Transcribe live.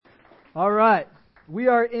All right. We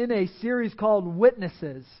are in a series called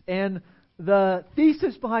Witnesses, and the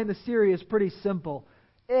thesis behind the series is pretty simple.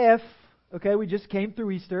 We just came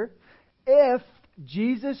through Easter, if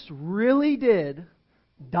Jesus really did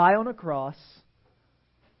die on a cross,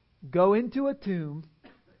 go into a tomb,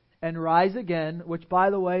 and rise again, which, by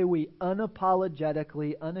the way, we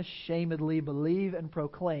unapologetically, unashamedly believe and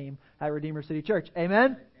proclaim at Redeemer City Church.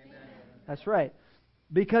 Amen? Amen. That's right.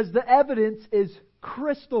 Because the evidence is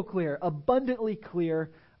crystal clear, abundantly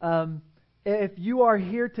clear. If you are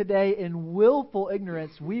here today in willful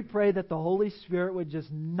ignorance, we pray that the Holy Spirit would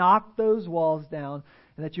just knock those walls down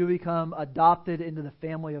and that you become adopted into the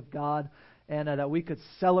family of God, and that we could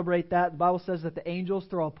celebrate that. The Bible says that the angels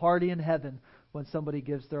throw a party in heaven when somebody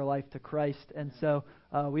gives their life to Christ. And so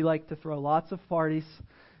we like to throw lots of parties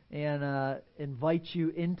and invite you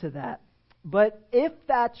into that. But if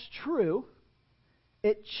that's true,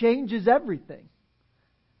 it changes everything.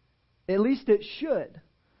 At least it should.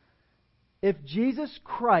 If Jesus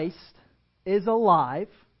Christ is alive,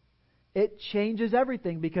 it changes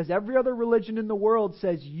everything, because every other religion in the world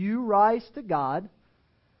says you rise to God,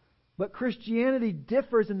 but Christianity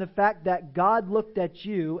differs in the fact that God looked at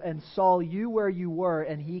you and saw you where you were,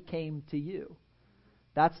 and He came to you.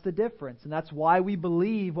 That's the difference, and that's why we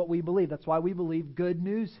believe what we believe. That's why we believe good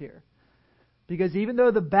news here. Because even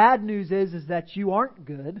though the bad news is that you aren't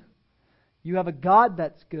good, you have a God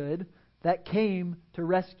that's good that came to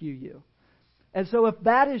rescue you. And so if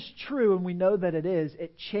that is true, and we know that it is,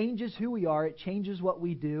 it changes who we are, it changes what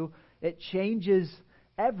we do, it changes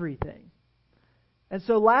everything. And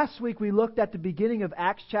so last week we looked at the beginning of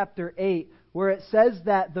Acts chapter 8, where it says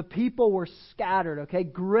that the people were scattered. Okay,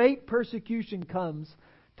 great persecution comes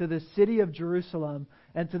to the city of Jerusalem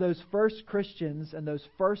and to those first Christians and those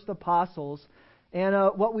first apostles. And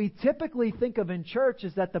what we typically think of in church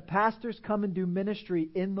is that the pastors come and do ministry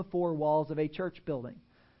in the four walls of a church building.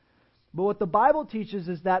 But what the Bible teaches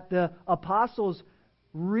is that the apostles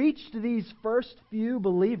reached these first few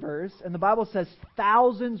believers, and the Bible says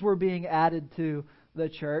thousands were being added to the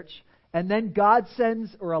church, and then God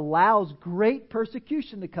sends or allows great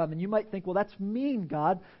persecution to come. And you might think, well, that's mean,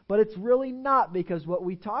 God, but it's really not, because what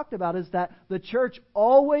we talked about is that the church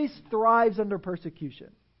always thrives under persecution,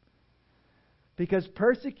 because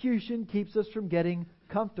persecution keeps us from getting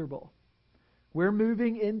comfortable. We're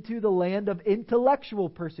moving into the land of intellectual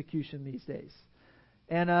persecution these days.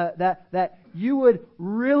 And that you would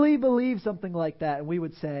really believe something like that, and we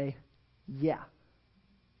would say, yeah,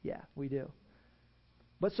 we do.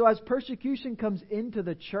 But so as persecution comes into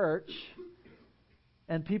the church,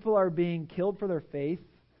 and people are being killed for their faith,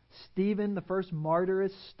 Stephen, the first martyr,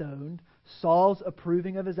 is stoned. Saul's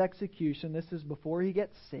approving of his execution. This is before he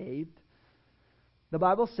gets saved. The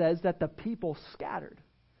Bible says that the people scattered.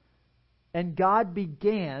 And God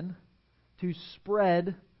began to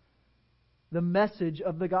spread the message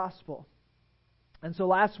of the gospel. And so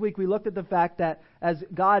last week we looked at the fact that as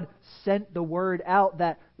God sent the word out,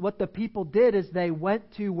 that what the people did is they went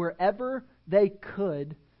to wherever they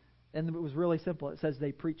could, and it was really simple. It says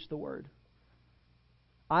they preached the word.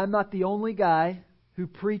 I'm not the only guy who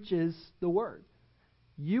preaches the word.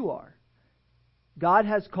 You are. God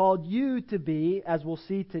has called you to be, as we'll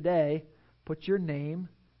see today, put your name,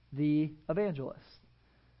 the evangelist.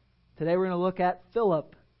 Today we're going to look at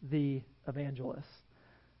Philip the evangelist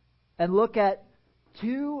and look at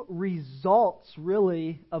two results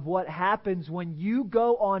really of what happens when you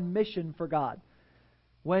go on mission for God.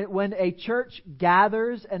 When a church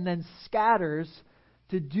gathers and then scatters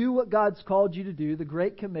to do what God's called you to do, the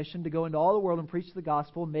Great Commission, to go into all the world and preach the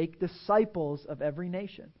gospel, make disciples of every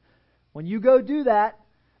nation. When you go do that,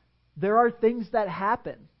 there are things that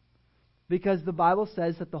happen, because the Bible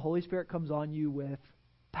says that the Holy Spirit comes on you with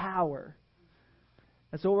power.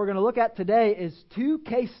 And so what we're going to look at today is two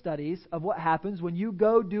case studies of what happens when you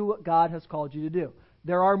go do what God has called you to do.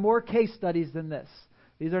 There are more case studies than this.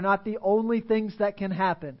 These are not the only things that can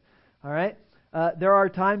happen. All right? There are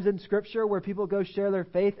times in Scripture where people go share their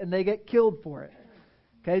faith and they get killed for it.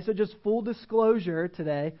 Okay, so just full disclosure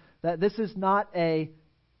today that this is not a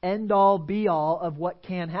end-all, be-all of what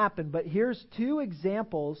can happen. But here's two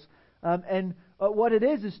examples, and what it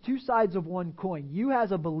is two sides of one coin. You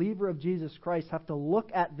as a believer of Jesus Christ have to look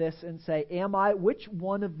at this and say, which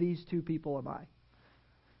one of these two people am I?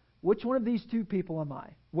 Which one of these two people am I?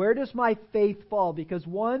 Where does my faith fall? Because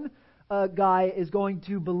one guy is going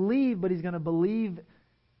to believe, but he's going to believe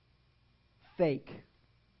fake.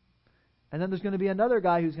 And then there's going to be another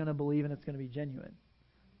guy who's going to believe, and it's going to be genuine.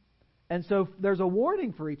 And so there's a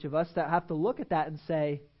warning for each of us that have to look at that and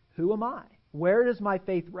say, who am I? Where does my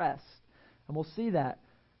faith rest? And we'll see that.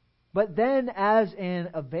 But then as an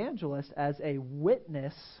evangelist, as a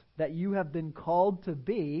witness that you have been called to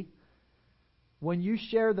be, when you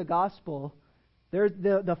share the gospel,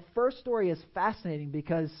 the first story is fascinating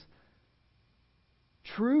because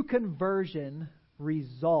true conversion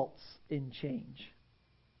results in change.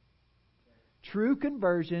 True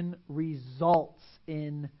conversion results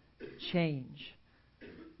in change.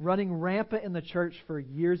 Running rampant in the church for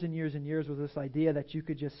years and years and years was this idea that you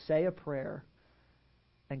could just say a prayer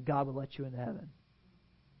and God will let you into heaven.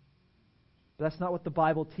 But that's not what the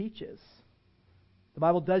Bible teaches. The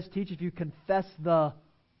Bible does teach if you confess the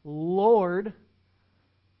Lord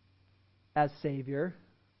as Savior,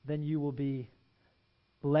 then you will be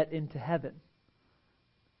let into heaven.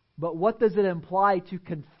 But what does it imply to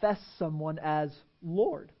confess someone as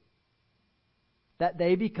Lord? That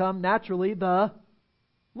they become naturally the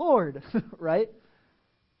Lord, right?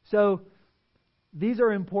 So these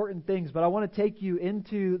are important things, but I want to take you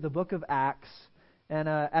into the book of Acts, and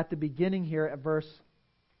at the beginning here at verse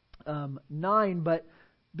 9, but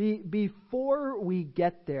before we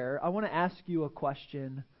get there, I want to ask you a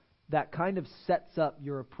question that kind of sets up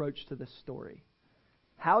your approach to this story.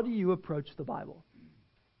 How do you approach the Bible?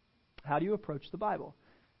 How do you approach the Bible?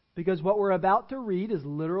 Because what we're about to read is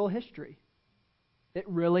literal history. It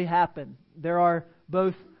really happened. There are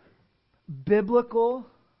both biblical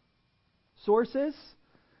sources,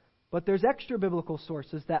 but there's extra biblical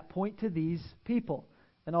sources that point to these people.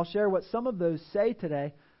 And I'll share what some of those say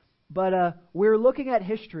today. But we're looking at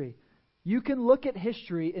history. You can look at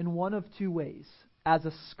history in one of two ways. As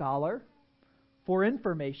a scholar for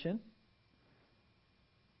information,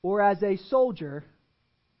 or as a soldier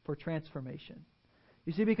for transformation.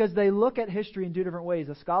 You see, because they look at history in two different ways.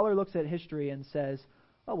 A scholar looks at history and says,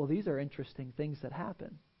 oh, well, these are interesting things that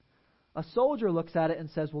happen. A soldier looks at it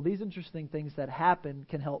and says, well, these interesting things that happen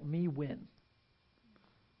can help me win.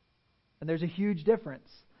 And there's a huge difference.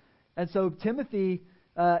 And so Timothy,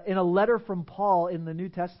 in a letter from Paul in the New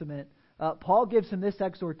Testament, Paul gives him this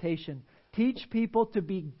exhortation: teach people to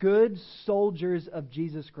be good soldiers of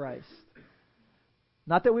Jesus Christ.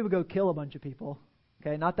 Not that we would go kill a bunch of people,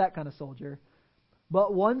 okay? Not that kind of soldier.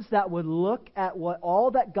 But ones that would look at what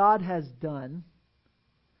all that God has done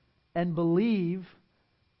and believe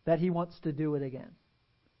that He wants to do it again.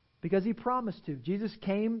 Because He promised to. Jesus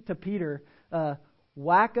came to Peter,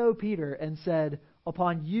 wacko Peter, and said,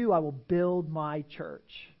 upon you I will build my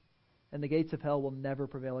church, and the gates of hell will never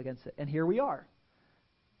prevail against it. And here we are,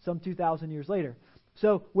 some 2,000 years later.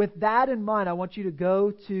 So with that in mind, I want you to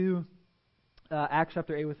go to Acts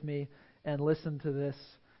chapter 8 with me and listen to this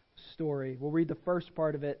story. We'll read the first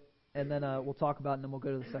part of it, and then we'll talk about it, and then we'll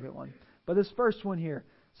go to the second one. But this first one here.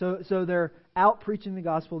 So they're out preaching the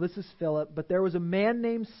gospel. This is Philip. But there was a man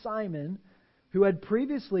named Simon who had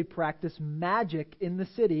previously practiced magic in the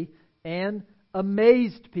city and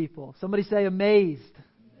amazed people. Somebody say amazed.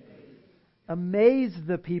 Amazed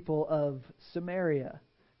the people of Samaria.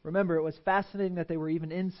 Remember, it was fascinating that they were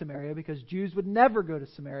even in Samaria, because Jews would never go to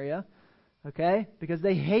Samaria, okay? Because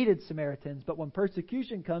they hated Samaritans. But when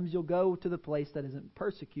persecution comes, you'll go to the place that isn't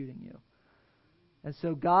persecuting you. And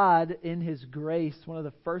so God, in His grace, one of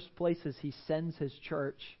the first places He sends His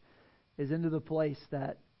church is into the place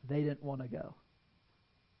that they didn't want to go.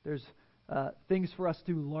 There's things for us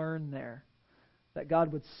to learn there. That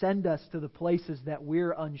God would send us to the places that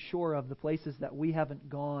we're unsure of, the places that we haven't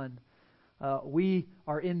gone. We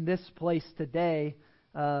are in this place today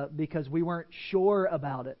because we weren't sure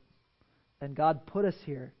about it. And God put us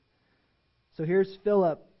here. So here's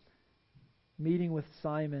Philip meeting with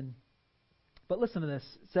Simon. But listen to this.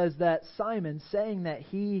 It says that Simon, saying that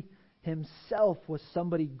he himself was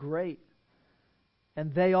somebody great,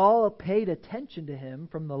 and they all paid attention to him,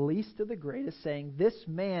 from the least to the greatest, saying, this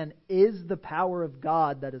man is the power of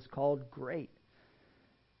God that is called great.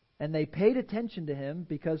 And they paid attention to him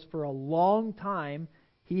because for a long time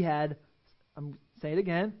he had, I'm saying it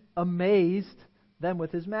again, amazed them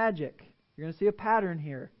with his magic. You're going to see a pattern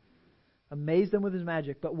here. Amazed them with his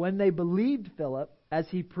magic. But when they believed Philip, as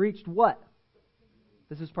he preached what?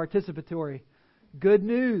 This is participatory. Good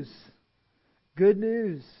news. Good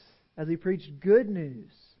news. As he preached good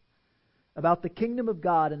news about the kingdom of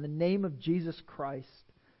God in the name of Jesus Christ,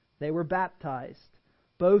 they were baptized,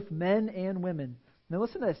 both men and women. Now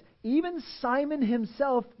listen to this. Even Simon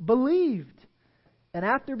himself believed. And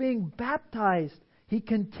after being baptized, he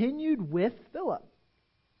continued with Philip.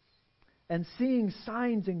 And seeing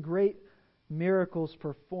signs and great miracles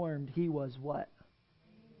performed, he was what?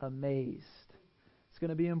 Amazed. It's going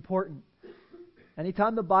to be important.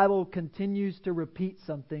 Anytime the Bible continues to repeat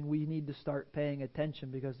something, we need to start paying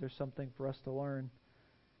attention, because there's something for us to learn.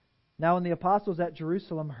 Now when the apostles at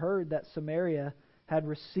Jerusalem heard that Samaria had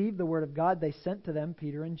received the word of God, they sent to them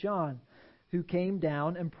Peter and John, who came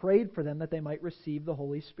down and prayed for them that they might receive the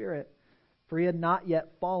Holy Spirit. For he had not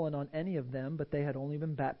yet fallen on any of them, but they had only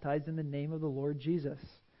been baptized in the name of the Lord Jesus.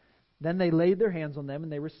 Then they laid their hands on them,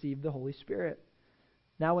 and they received the Holy Spirit.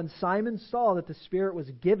 Now when Simon saw that the Spirit was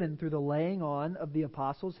given through the laying on of the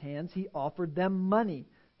apostles' hands, he offered them money,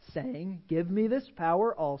 saying, "Give me this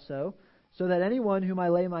power also, so that anyone whom I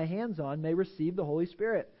lay my hands on may receive the Holy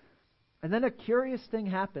Spirit." And then a curious thing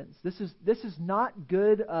happens. This is not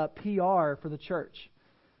good PR for the church.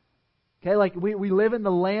 Okay, like we live in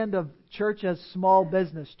the land of church as small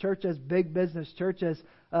business, church as big business, church as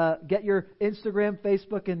get your Instagram,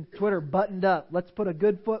 Facebook, and Twitter buttoned up. Let's put a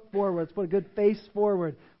good foot forward. Let's put a good face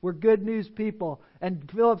forward. We're good news people. And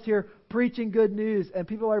Philip's here preaching good news, and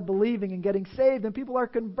people are believing and getting saved, and people are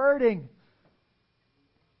converting.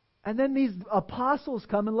 And then these apostles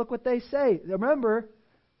come and look what they say. Remember,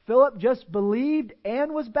 Philip just believed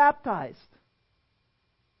and was baptized.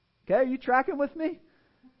 Okay, are you tracking with me?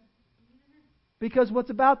 Because what's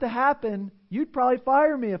about to happen, you'd probably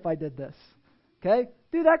fire me if I did this. Okay?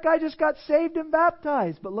 Dude, that guy just got saved and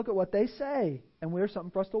baptized. But look at what they say. And there's something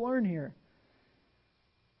for us to learn here.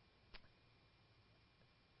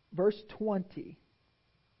 Verse 20.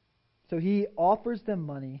 So he offers them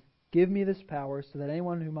money. Give me this power so that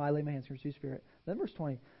anyone whom I lay my hands on receive Spirit. Then verse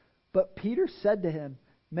 20. But Peter said to him,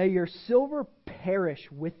 "May your silver perish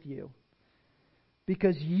with you,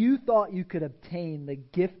 because you thought you could obtain the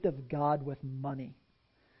gift of God with money.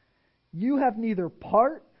 You have neither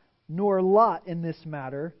part nor lot in this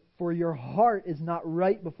matter, for your heart is not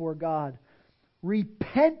right before God.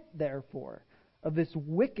 Repent, therefore, of this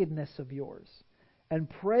wickedness of yours, and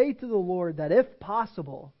pray to the Lord that if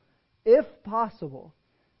possible,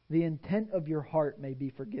 the intent of your heart may be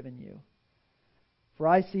forgiven you. For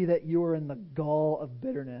I see that you are in the gall of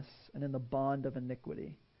bitterness and in the bond of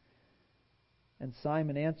iniquity." And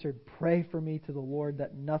Simon answered, "Pray for me to the Lord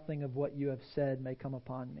that nothing of what you have said may come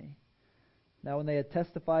upon me." Now when they had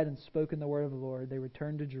testified and spoken the word of the Lord, they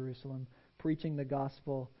returned to Jerusalem, preaching the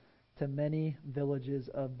gospel to many villages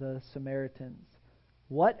of the Samaritans.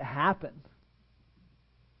 What happened?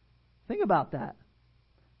 Think about that.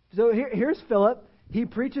 So here's Philip. He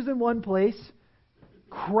preaches in one place.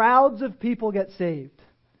 Crowds of people get saved.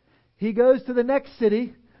 He goes to the next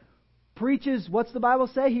city, preaches, what's the Bible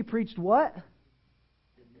say? He preached what?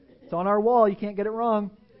 It's on our wall. You can't get it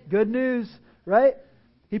wrong. Good news, right?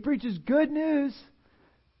 He preaches good news.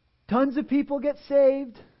 Tons of people get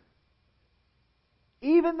saved.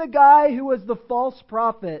 Even the guy who was the false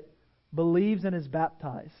prophet believes and is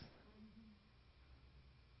baptized.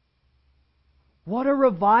 What a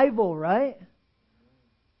revival, right?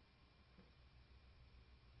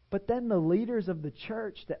 But then the leaders of the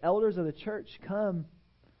church, the elders of the church come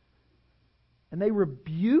and they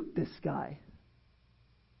rebuke this guy.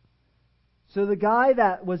 So the guy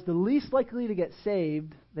that was the least likely to get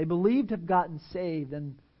saved, they believed have gotten saved,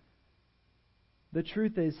 and the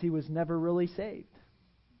truth is he was never really saved.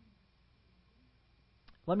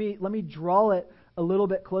 Let me draw it a little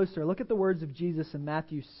bit closer. Look at the words of Jesus in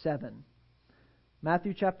Matthew 7.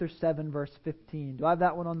 Matthew chapter 7, verse 15. Do I have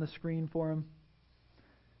that one on the screen for him?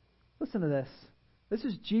 Listen to this. This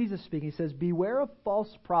is Jesus speaking. He says, "Beware of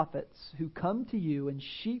false prophets who come to you in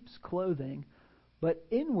sheep's clothing, but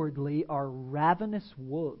inwardly are ravenous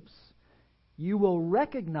wolves. You will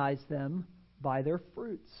recognize them by their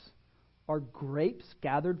fruits. Are grapes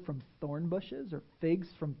gathered from thorn bushes or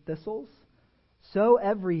figs from thistles? So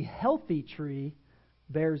every healthy tree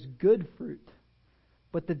bears good fruit,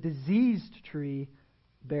 but the diseased tree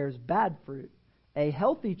bears bad fruit. A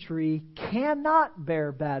healthy tree cannot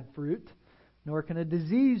bear bad fruit, nor can a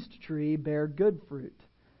diseased tree bear good fruit.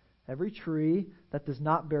 Every tree that does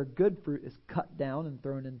not bear good fruit is cut down and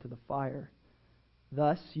thrown into the fire.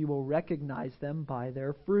 Thus you will recognize them by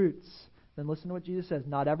their fruits." Then listen to what Jesus says.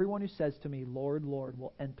 "Not everyone who says to me, 'Lord, Lord,'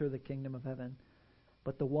 will enter the kingdom of heaven,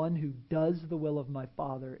 but the one who does the will of my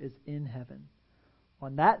Father is in heaven.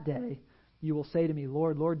 On that day you will say to me,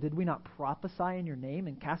 'Lord, Lord, did we not prophesy in your name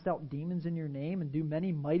and cast out demons in your name and do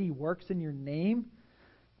many mighty works in your name?'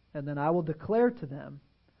 And then I will declare to them,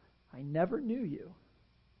 'I never knew you.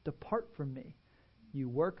 Depart from me, you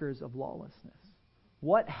workers of lawlessness.'"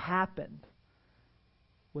 What happened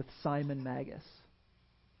with Simon Magus?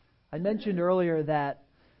 I mentioned earlier that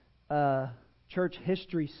church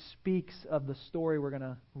history speaks of the story we're going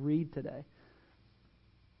to read today.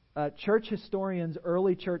 Church historians,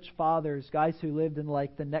 early church fathers, guys who lived in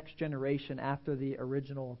like the next generation after the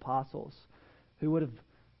original apostles, who would have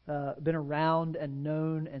been around and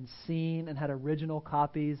known and seen and had original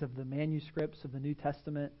copies of the manuscripts of the New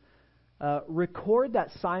Testament record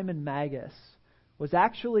that Simon Magus was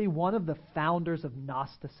actually one of the founders of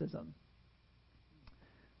Gnosticism.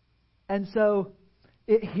 And so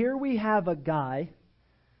here we have a guy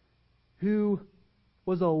who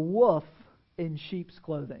was a wolf in sheep's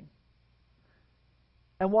clothing.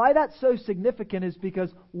 And why that's so significant is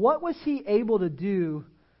because what was he able to do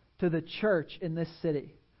to the church in this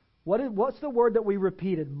city? What's the word that we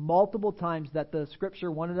repeated multiple times that the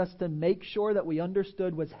Scripture wanted us to make sure that we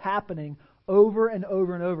understood was happening over and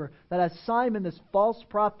over and over? That as Simon, this false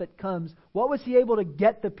prophet, comes, what was he able to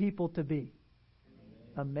get the people to be?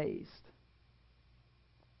 Amazed.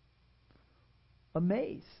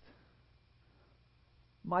 Amazed.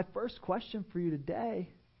 My first question for you today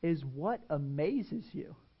is, what amazes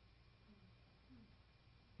you?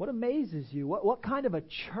 What amazes you? What kind of a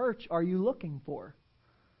church are you looking for?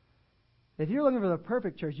 If you're looking for the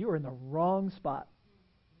perfect church, you are in the wrong spot.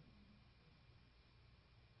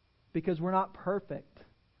 Because we're not perfect.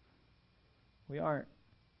 We aren't.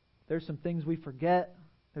 There's some things we forget.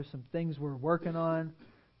 There's some things we're working on.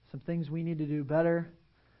 Some things we need to do better.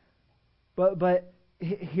 But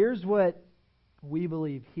here's what we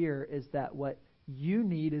believe here is that what you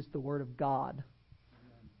need is the Word of God.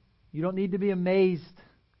 You don't need to be amazed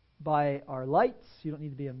by our lights. You don't need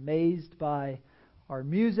to be amazed by our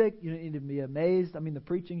music. You don't need to be amazed. I mean, the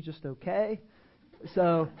preaching's just okay.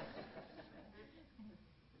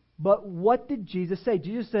 But what did Jesus say?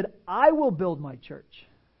 Jesus said, I will build my church,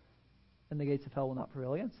 and the gates of hell will not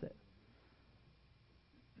prevail against it.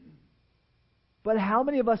 But how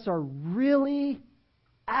many of us are really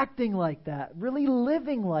acting like that, really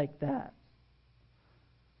living like that?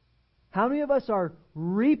 How many of us are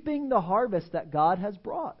reaping the harvest that God has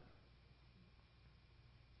brought?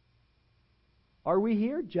 Are we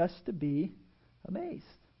here just to be amazed?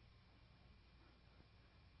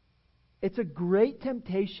 It's a great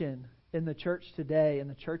temptation in the church today, in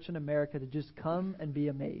the church in America, to just come and be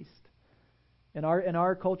amazed. In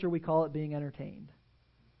our culture, we call it being entertained.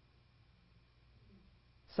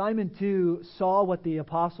 Simon, too, saw what the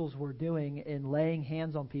apostles were doing in laying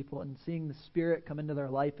hands on people and seeing the Spirit come into their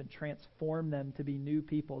life and transform them to be new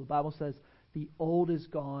people. The Bible says, the old is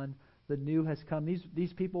gone, the new has come.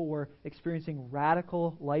 These people were experiencing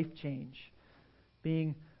radical life change,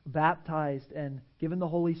 being baptized and given the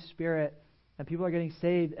Holy Spirit, and people are getting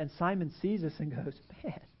saved. And Simon sees this and goes,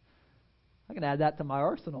 man, I can add that to my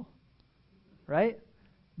arsenal. Right?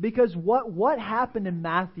 Because what happened in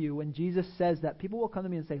Matthew when Jesus says that people will come to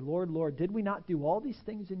me and say, Lord, Lord, did we not do all these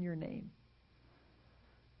things in your name?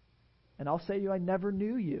 And I'll say to you, I never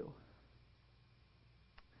knew you.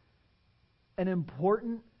 An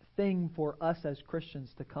important thing for us as Christians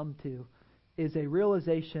to come to is a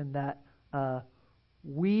realization that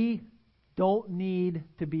we don't need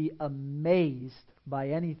to be amazed by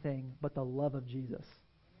anything but the love of Jesus.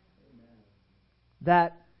 Amen.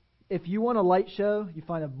 That if you want a light show, you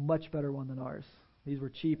find a much better one than ours. These were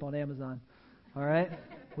cheap on Amazon. All right?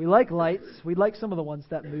 We like lights. We'd like some of the ones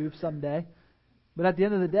that move someday. But at the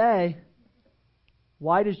end of the day,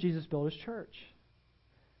 why does Jesus build his church?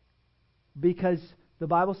 Because the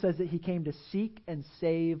Bible says that he came to seek and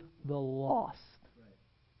save the lost. Right.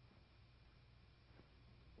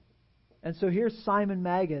 And so here's Simon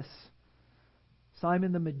Magus,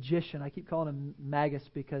 Simon the magician. I keep calling him Magus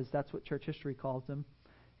because that's what church history calls him.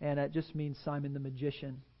 And it just means Simon the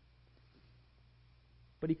magician.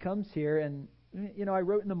 But he comes here, and I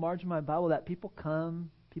wrote in the margin of my Bible that people come,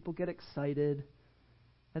 people get excited,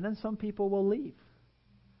 and then some people will leave.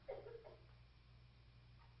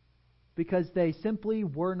 Because they simply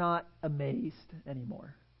were not amazed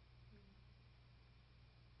anymore.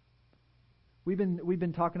 We've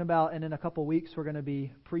been talking about, and in a couple weeks we're going to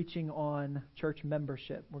be preaching on church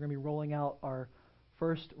membership. We're going to be rolling out our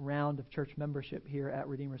first round of church membership here at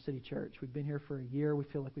Redeemer City Church. We've been here for a year. We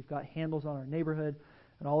feel like we've got handles on our neighborhood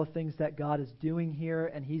and all the things that God is doing here,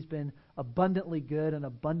 and he's been abundantly good and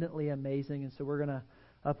abundantly amazing. And so we're going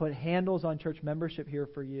to put handles on church membership here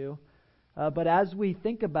for you. But as we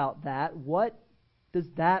think about that, what does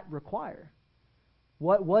that require?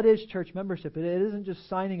 What is church membership? It isn't just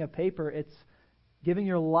signing a paper. It's giving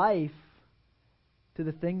your life to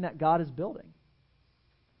the thing that God is building.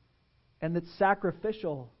 And it's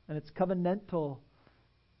sacrificial, and it's covenantal,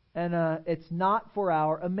 and it's not for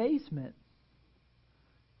our amazement.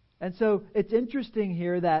 And so it's interesting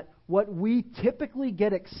here that what we typically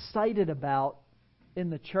get excited about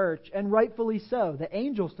in the church, and rightfully so, the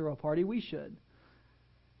angels throw a party, we should.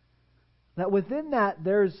 That within that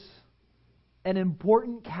there's an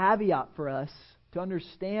important caveat for us to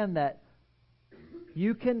understand that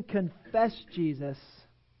you can confess Jesus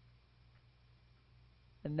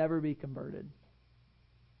and never be converted.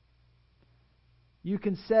 You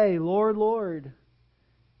can say, Lord, Lord.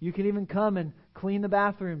 You can even come and clean the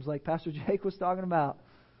bathrooms like Pastor Jake was talking about,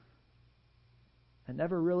 and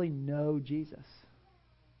never really know Jesus.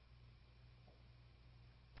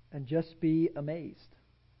 And just be amazed.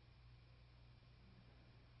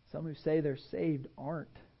 Some who say they're saved aren't.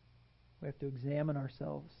 We have to examine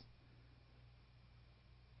ourselves.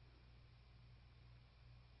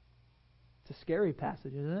 It's a scary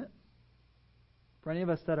passage, isn't it? For any of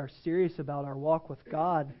us that are serious about our walk with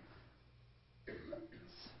God,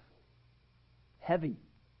 it's heavy.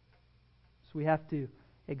 So we have to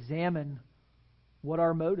examine what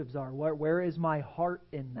our motives are. Where is my heart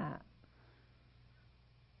in that?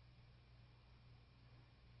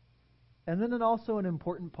 And then also an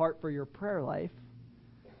important part for your prayer life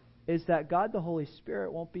is that God the Holy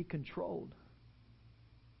Spirit won't be controlled.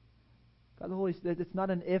 God the Holy Spirit, it's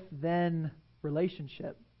not an if-then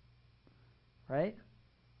relationship. Right?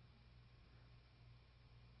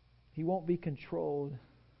 He won't be controlled.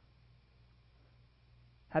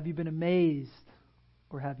 Have you been amazed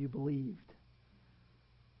or have you believed?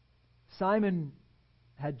 Simon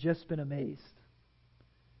had just been amazed.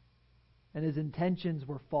 And his intentions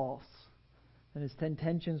were false. And his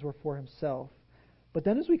intentions were for himself. But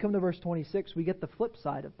then as we come to verse 26, we get the flip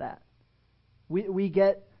side of that. We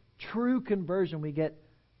get true conversion. We get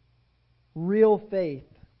real faith.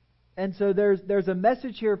 And so there's a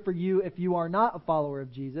message here for you if you are not a follower of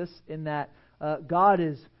Jesus, in that God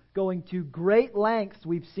is going to great lengths,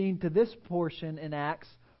 we've seen to this portion in Acts,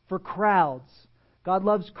 for crowds. God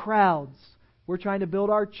loves crowds. We're trying to build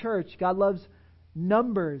our church. God loves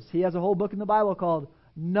numbers. He has a whole book in the Bible called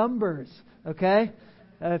Numbers. Okay?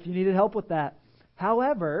 If you needed help with that.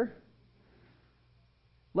 However,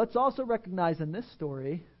 let's also recognize in this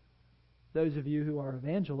story, those of you who are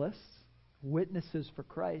evangelists, witnesses for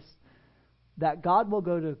Christ, that God will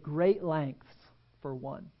go to great lengths for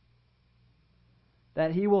one.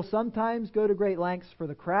 That He will sometimes go to great lengths for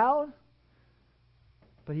the crowd,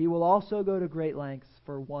 but He will also go to great lengths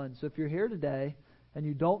for one. So if you're here today and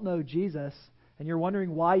you don't know Jesus and you're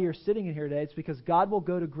wondering why you're sitting in here today, it's because God will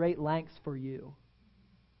go to great lengths for you.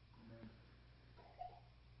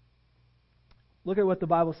 Look at what the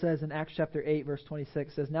Bible says in Acts chapter 8, verse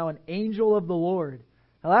 26. It says, "Now an angel of the Lord."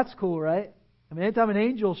 Now that's cool, right? I mean, anytime an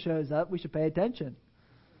angel shows up, we should pay attention.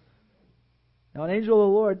 Now, an angel of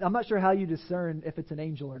the Lord, I'm not sure how you discern if it's an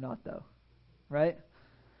angel or not, though. Right?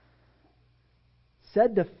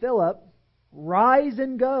 Said to Philip, "Rise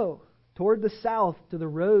and go toward the south to the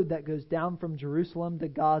road that goes down from Jerusalem to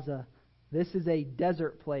Gaza. This is a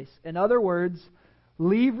desert place." In other words,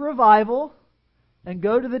 leave revival and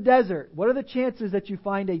go to the desert. What are the chances that you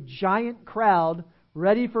find a giant crowd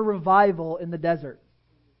ready for revival in the desert?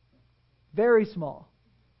 Very small.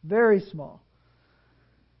 Very small.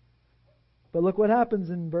 But look what happens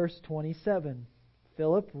in verse 27.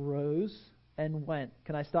 Philip rose and went.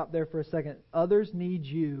 Can I stop there for a second? Others need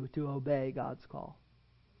you to obey God's call.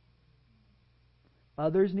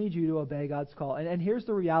 Others need you to obey God's call. And here's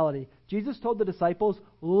the reality. Jesus told the disciples,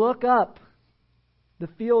 look up. The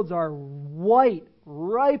fields are white,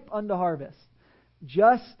 ripe unto harvest.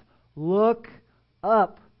 Just look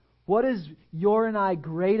up. What is your and I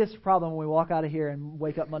greatest problem when we walk out of here and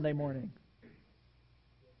wake up Monday morning?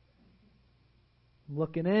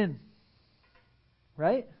 Looking in.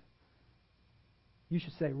 Right? You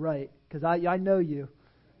should say right, because I know you.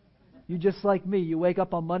 You just like me. You wake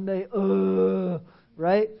up on Monday,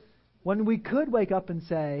 right? When we could wake up and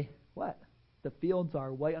say, what? The fields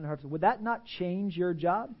are white unto harvest. Would that not change your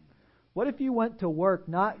job? What if you went to work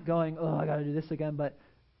not going, I got to do this again, but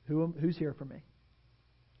who's here for me?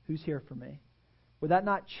 Who's here for me? Would that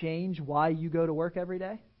not change why you go to work every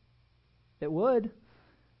day? It would.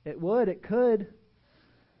 It would. It could.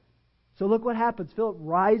 So look what happens. Philip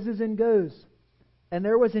rises and goes. And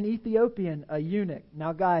there was an Ethiopian, a eunuch.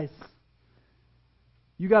 Now guys,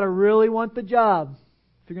 you got to really want the job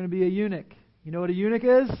if you're going to be a eunuch. You know what a eunuch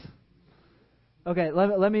is? Okay,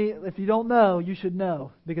 let me, if you don't know, you should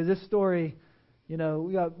know. Because this story, we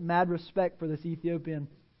got mad respect for this Ethiopian.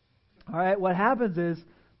 All right, what happens is,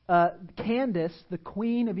 Candace, the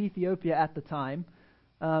queen of Ethiopia at the time,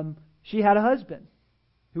 she had a husband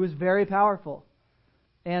who was very powerful.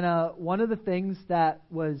 And one of the things that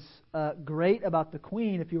was great about the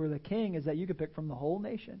queen, if you were the king, is that you could pick from the whole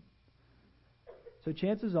nation. So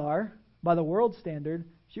chances are, by the world standard,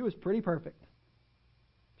 she was pretty perfect.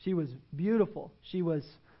 She was beautiful. She was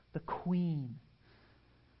the queen.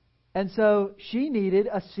 And so she needed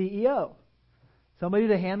a CEO. Somebody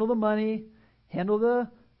to handle the money, handle the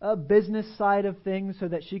business side of things so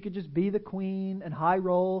that she could just be the queen and high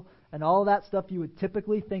roll and all that stuff you would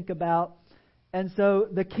typically think about. And so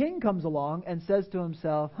the king comes along and says to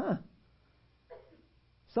himself,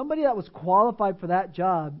 somebody that was qualified for that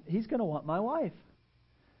job, he's going to want my wife.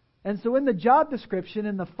 And so in the job description,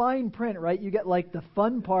 in the fine print, right, you get like the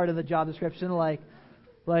fun part of the job description,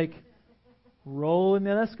 like roll in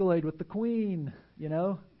an Escalade with the queen,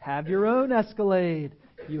 have your own Escalade.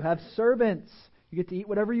 You have servants. You get to eat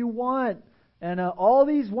whatever you want. And all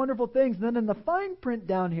these wonderful things. And then in the fine print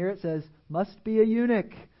down here, it says, must be a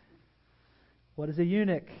eunuch. What is a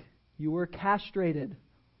eunuch? You were castrated.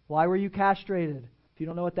 Why were you castrated? If you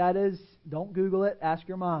don't know what that is, don't Google it. Ask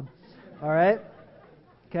your mom. All right?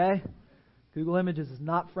 Okay? Google Images is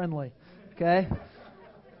not friendly. Okay?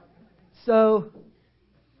 So,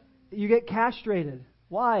 you get castrated.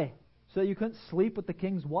 Why? So that you couldn't sleep with the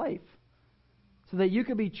king's wife. So that you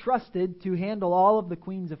could be trusted to handle all of the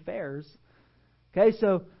queen's affairs. Okay?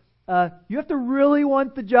 So, you have to really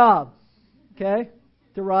want the job. Okay?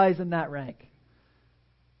 To rise in that rank.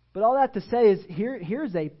 But all that to say is,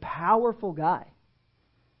 here's a powerful guy.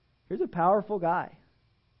 Here's a powerful guy.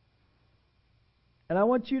 And I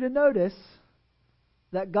want you to notice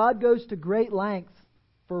that God goes to great lengths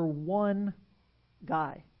for one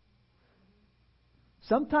guy.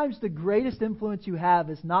 Sometimes the greatest influence you have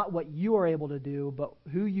is not what you are able to do, but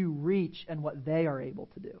who you reach and what they are able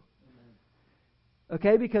to do.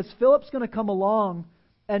 Okay, because Philip's going to come along,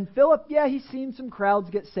 and Philip, he's seen some crowds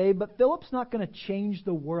get saved, but Philip's not going to change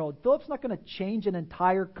the world. Philip's not going to change an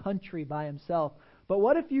entire country by himself. But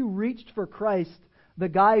what if you reached for Christ, the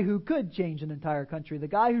guy who could change an entire country, the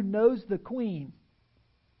guy who knows the queen?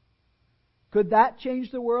 Could that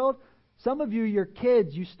change the world? Some of you, your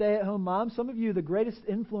kids, you stay-at-home moms, some of you, the greatest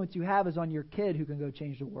influence you have is on your kid who can go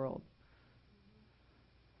change the world.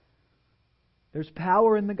 There's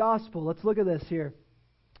power in the gospel. Let's look at this here.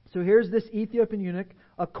 So here's this Ethiopian eunuch,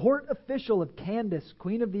 a court official of Candace,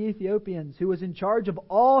 queen of the Ethiopians, who was in charge of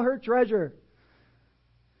all her treasure.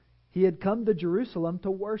 He had come to Jerusalem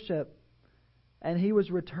to worship, and he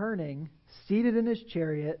was returning, seated in his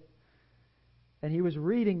chariot, and he was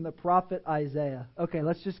reading the prophet Isaiah. Okay,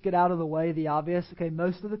 let's just get out of the way the obvious. Okay,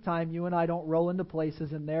 most of the time you and I don't roll into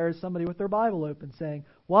places and there's somebody with their Bible open saying,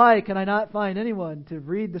 why can I not find anyone to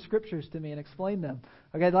read the scriptures to me and explain them?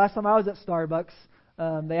 Okay, the last time I was at Starbucks,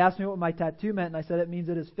 they asked me what my tattoo meant, and I said it means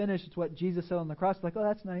it is finished. It's what Jesus said on the cross. Like, oh,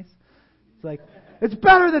 that's nice. It's like, it's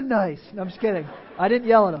better than nice. No, I'm just kidding. I didn't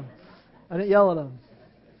yell at him.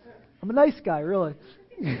 I'm a nice guy, really.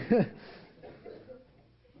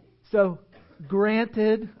 So,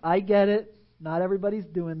 granted, I get it. Not everybody's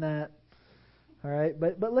doing that. All right,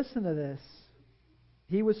 but listen to this.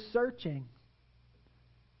 He was searching.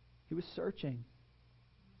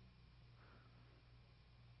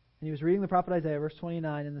 And he was reading the prophet Isaiah, verse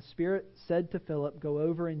 29, and the Spirit said to Philip, go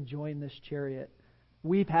over and join this chariot.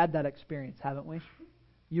 We've had that experience, haven't we?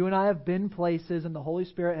 You and I have been places and the Holy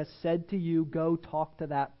Spirit has said to you, go talk to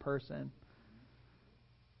that person.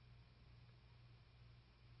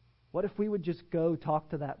 What if we would just go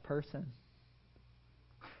talk to that person?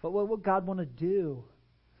 But what would God want to do?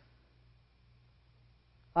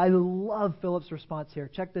 I love Philip's response here.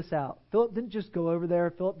 Check this out. Philip didn't just go over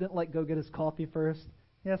there. Philip didn't go get his coffee first.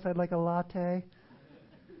 Yes, I'd like a latte.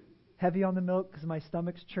 Heavy on the milk because my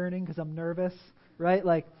stomach's churning because I'm nervous. Right?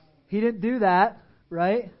 He didn't do that.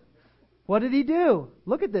 Right? What did he do?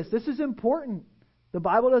 Look at this. This is important. The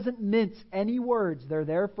Bible doesn't mince any words. They're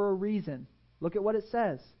there for a reason. Look at what it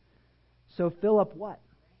says. So Philip what?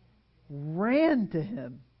 Ran to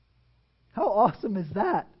him. How awesome is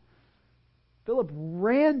that? Philip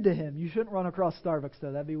ran to him. You shouldn't run across Starbucks,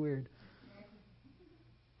 though. That'd be weird.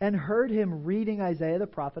 And heard him reading Isaiah the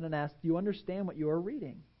prophet and asked, do you understand what you are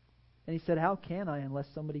reading? And he said, how can I unless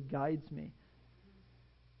somebody guides me?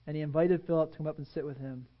 And he invited Philip to come up and sit with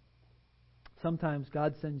him. Sometimes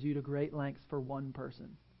God sends you to great lengths for one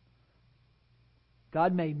person.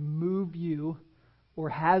 God may move you or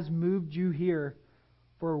has moved you here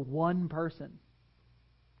for one person.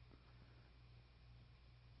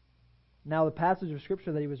 Now, the passage of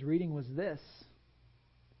Scripture that he was reading was this.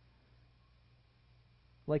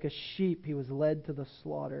 Like a sheep, he was led to the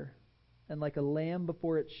slaughter, and like a lamb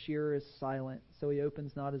before its shearer is silent, so he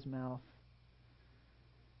opens not his mouth.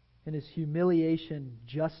 In his humiliation,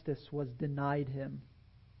 justice was denied him.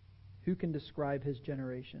 Who can describe his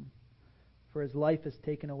generation? For his life is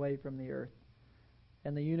taken away from the earth.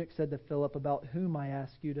 And the eunuch said to Philip, about whom, I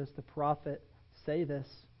ask you, does the prophet say this?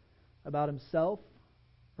 About himself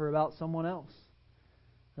or about someone else?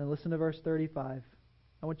 And listen to verse 35.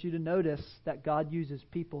 I want you to notice that God uses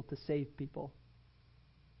people to save people.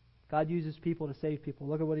 God uses people to save people.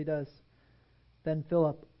 Look at what he does. Then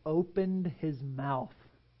Philip opened his mouth.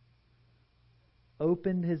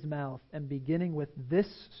 Opened his mouth. And beginning with this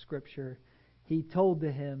scripture, he told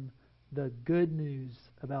to him the good news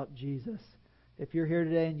about Jesus. If you're here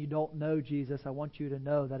today and you don't know Jesus, I want you to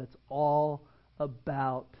know that it's all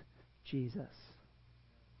about Jesus.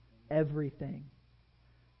 Everything.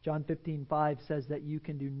 John 15:5 says that you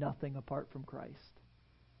can do nothing apart from Christ.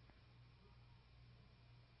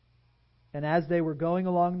 And as they were going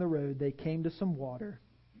along the road, they came to some water.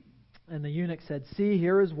 And the eunuch said, "See,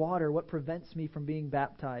 here is water. What prevents me from being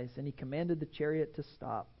baptized?" And he commanded the chariot to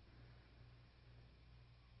stop.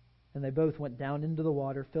 And they both went down into the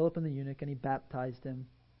water, Philip and the eunuch, and he baptized him.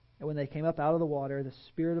 And when they came up out of the water, the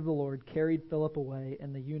Spirit of the Lord carried Philip away,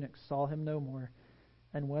 and the eunuch saw him no more,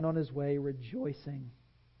 and went on his way rejoicing.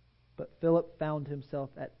 But Philip found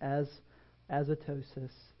himself at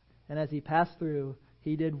Azotus, and as he passed through,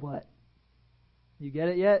 he did what? You get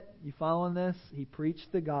it yet? You following this? He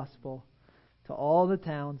preached the gospel to all the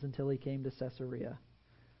towns until he came to Caesarea.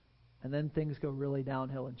 And then things go really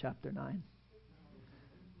downhill in chapter 9.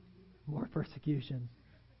 More persecution.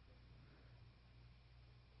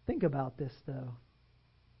 Think about this, though.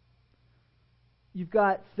 You've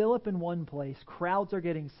got Philip in one place, crowds are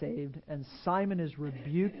getting saved, and Simon is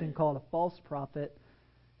rebuked and called a false prophet.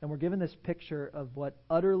 And we're given this picture of what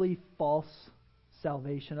utterly false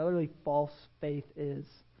salvation, utterly false faith is.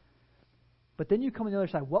 But then you come on the other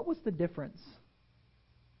side. What was the difference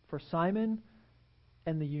for Simon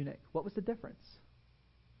and the eunuch? What was the difference?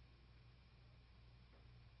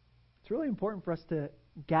 It's really important for us to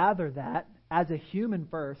gather that as a human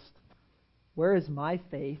first. Where is my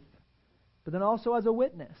faith? But then also as a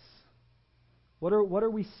witness. What are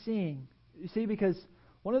we seeing? You see, because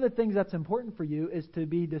one of the things that's important for you is to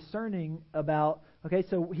be discerning about, okay,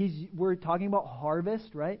 so we're talking about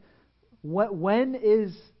harvest, right? When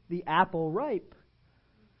is the apple ripe?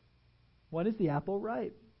 When is the apple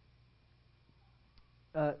ripe?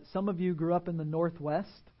 Some of you grew up in the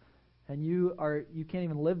Northwest, and you can't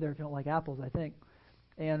even live there if you don't like apples, I think.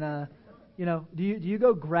 And do you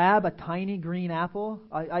go grab a tiny green apple?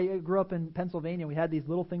 I grew up in Pennsylvania. We had these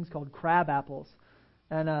little things called crab apples,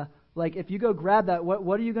 and like if you go grab that,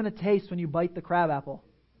 what are you going to taste when you bite the crab apple?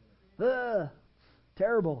 Ugh,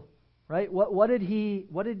 terrible, right? What did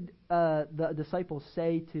the disciples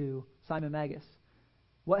say to Simon Magus?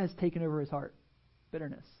 What has taken over his heart?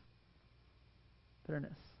 Bitterness.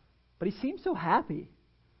 But he seemed so happy.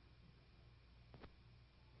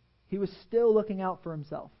 He was still looking out for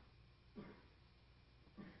himself.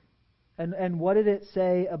 And what did it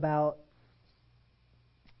say about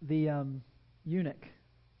the eunuch?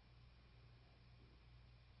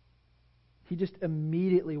 He just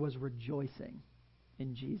immediately was rejoicing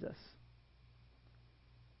in Jesus.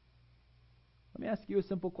 Let me ask you a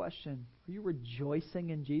simple question. Are you rejoicing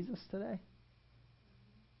in Jesus today?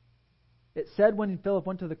 It said when Philip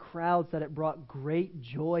went to the crowds that it brought great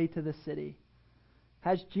joy to the city.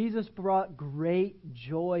 Has Jesus brought great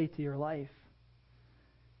joy to your life?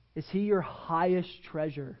 Is He your highest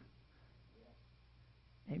treasure?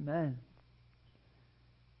 Amen.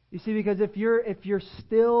 You see, because if you're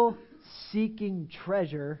still seeking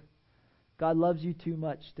treasure, God loves you too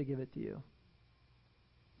much to give it to you.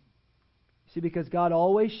 See, because God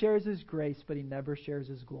always shares His grace, but He never shares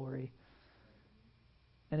His glory.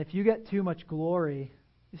 And if you get too much glory,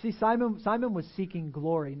 you see, Simon was seeking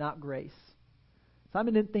glory, not grace.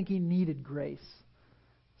 Simon didn't think he needed grace.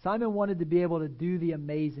 Simon wanted to be able to do the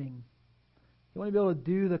amazing. He wanted to be able to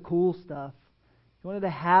do the cool stuff. He wanted to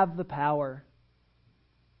have the power.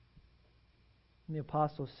 And the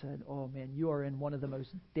apostle said, "Oh man, you are in one of the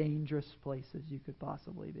most dangerous places you could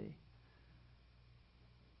possibly be."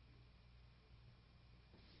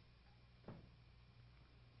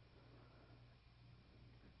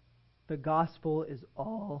 The gospel is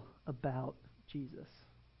all about Jesus.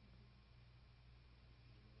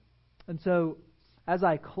 And so, as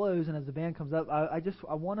I close and as the band comes up, I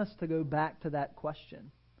want us to go back to that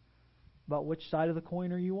question about which side of the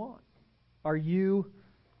coin are you on? Are you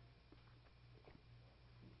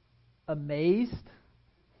amazed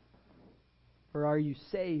or are you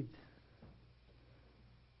saved?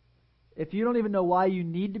 If you don't even know why you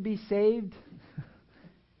need to be saved,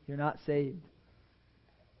 you're not saved.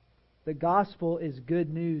 The gospel is good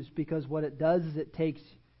news because what it does is it takes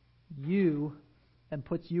you and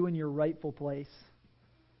puts you in your rightful place,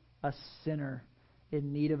 a sinner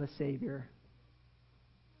in need of a Savior.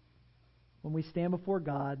 When we stand before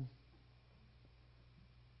God,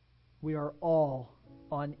 we are all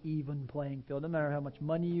on even playing field. Doesn't matter how much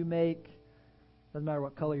money you make. Doesn't matter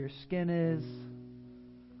what color your skin is.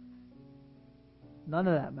 None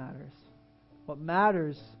of that matters. What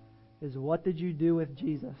matters is, what did you do with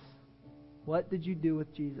Jesus? What did you do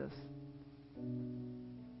with Jesus?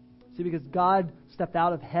 See, because God stepped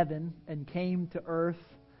out of heaven and came to earth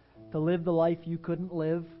to live the life you couldn't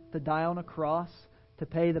live, to die on a cross, to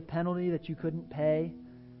pay the penalty that you couldn't pay.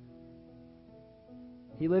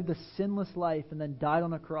 He lived a sinless life and then died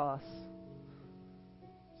on a cross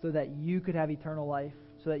so that you could have eternal life,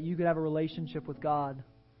 so that you could have a relationship with God.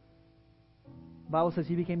 The Bible says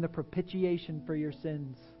He became the propitiation for your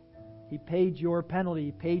sins. He paid your penalty,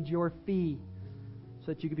 He paid your fee so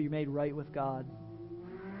that you could be made right with God.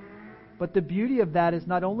 But the beauty of that is,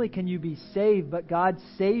 not only can you be saved, but God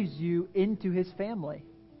saves you into His family.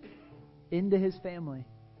 Into His family.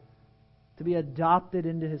 To be adopted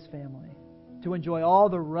into His family. To enjoy all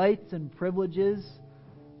the rights and privileges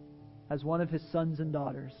as one of His sons and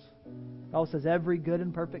daughters. The Bible says every good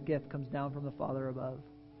and perfect gift comes down from the Father above.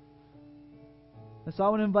 And so I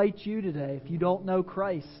want to invite you today, if you don't know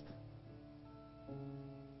Christ,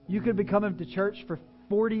 you could be coming to church for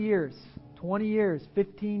 40 years, 20 years,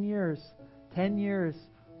 15 years, 10 years,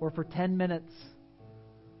 or for 10 minutes.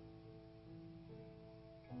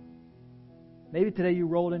 Maybe today you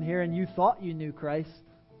rolled in here and you thought you knew Christ,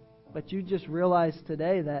 but you just realized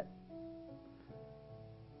today that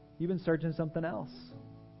you've been searching something else.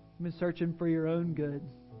 You've been searching for your own good.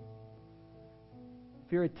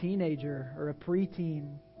 If you're a teenager or a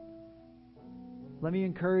preteen, let me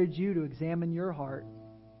encourage you to examine your heart.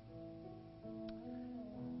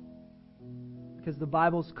 Because the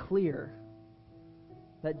Bible's clear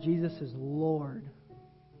that Jesus is Lord.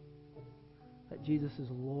 That Jesus is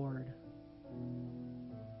Lord.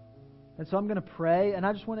 And so I'm going to pray, and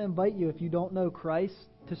I just want to invite you, if you don't know Christ,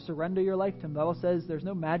 to surrender your life to Him. The Bible says there's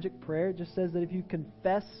no magic prayer. It just says that if you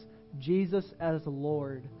confess Jesus as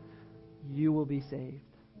Lord, you will be saved.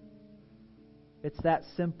 It's that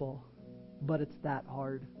simple, but it's that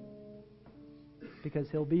hard. Because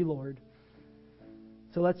He'll be Lord.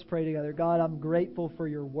 So let's pray together. God, I'm grateful for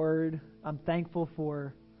Your Word. I'm thankful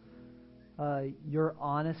for Your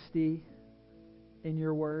honesty in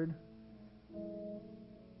Your Word.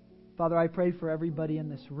 Father, I pray for everybody in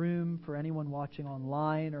this room, for anyone watching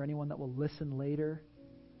online or anyone that will listen later,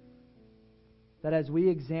 that as we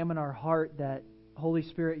examine our heart, that Holy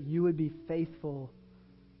Spirit, You would be faithful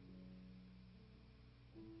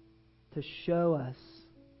to show us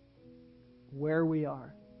where we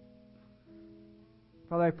are.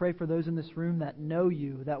 Father, I pray for those in this room that know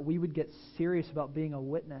You, that we would get serious about being a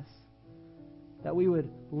witness, that we would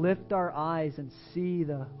lift our eyes and see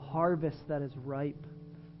the harvest that is ripe,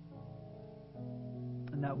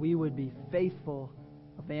 and that we would be faithful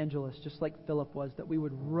evangelists, just like Philip was, that we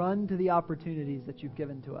would run to the opportunities that You've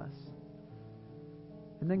given to us.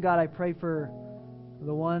 And then, God, I pray for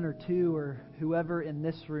the one or two or whoever in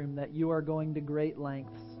this room that You are going to great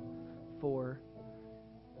lengths for.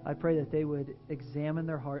 I pray that they would examine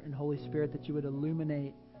their heart, and Holy Spirit, that You would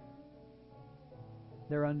illuminate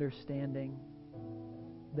their understanding,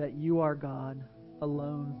 that You are God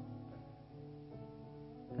alone,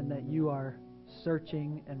 and that You are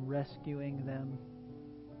searching and rescuing them.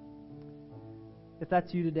 If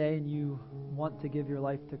that's you today and you want to give your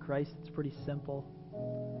life to Christ, it's pretty simple.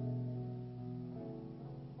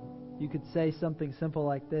 You could say something simple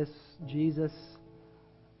like this: Jesus,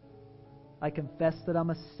 I confess that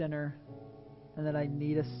I'm a sinner and that I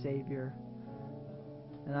need a Savior,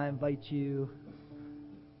 and I invite You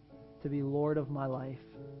to be Lord of my life.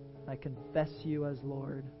 I confess You as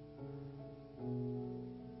Lord.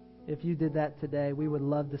 If you did that today, we would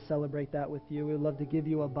love to celebrate that with you. We would love to give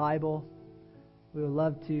you a Bible. We would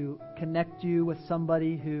love to connect you with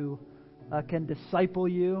somebody who can disciple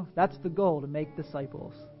you. That's the goal, to make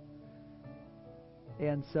disciples.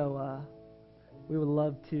 And so we would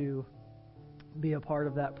love to be a part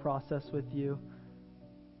of that process with you.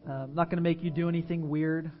 I'm not going to make you do anything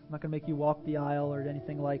weird. I'm not going to make you walk the aisle or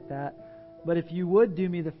anything like that. But if you would do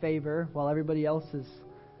me the favor, while everybody else has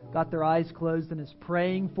got their eyes closed and is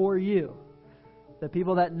praying for you, the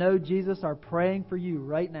people that know Jesus are praying for you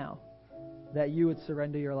right now, that you would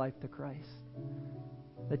surrender your life to Christ.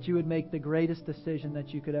 That you would make the greatest decision that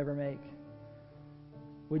you could ever make.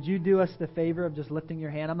 Would you do us the favor of just lifting your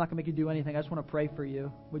hand? I'm not going to make you do anything. I just want to pray for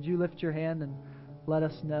you. Would you lift your hand and let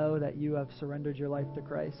us know that you have surrendered your life to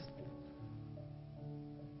Christ?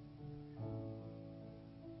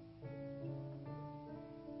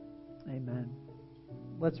 Amen.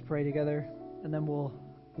 Let's pray together, and then we'll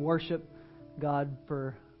worship God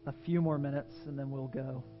for a few more minutes, and then we'll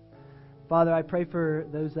go. Father, I pray for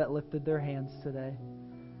those that lifted their hands today.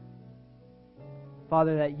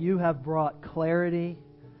 Father, that you have brought clarity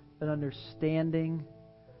and understanding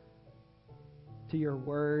to your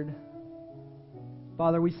word.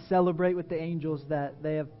 Father, we celebrate with the angels that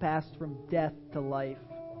they have passed from death to life.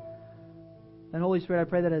 And Holy Spirit, I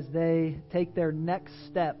pray that as they take their next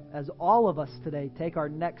step, as all of us today take our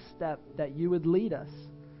next step, that you would lead us.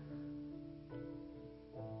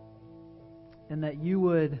 And that you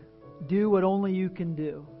would do what only you can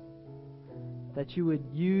do. That you would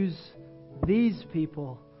use these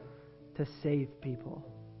people to save people.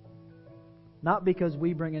 Not because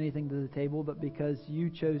we bring anything to the table, but because you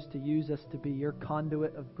chose to use us to be your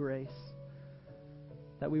conduit of grace.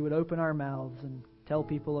 That we would open our mouths and tell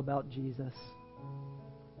people about Jesus.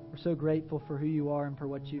 We're so grateful for who you are and for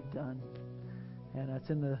what you've done. And it's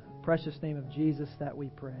in the precious name of Jesus that we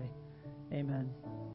pray. Amen.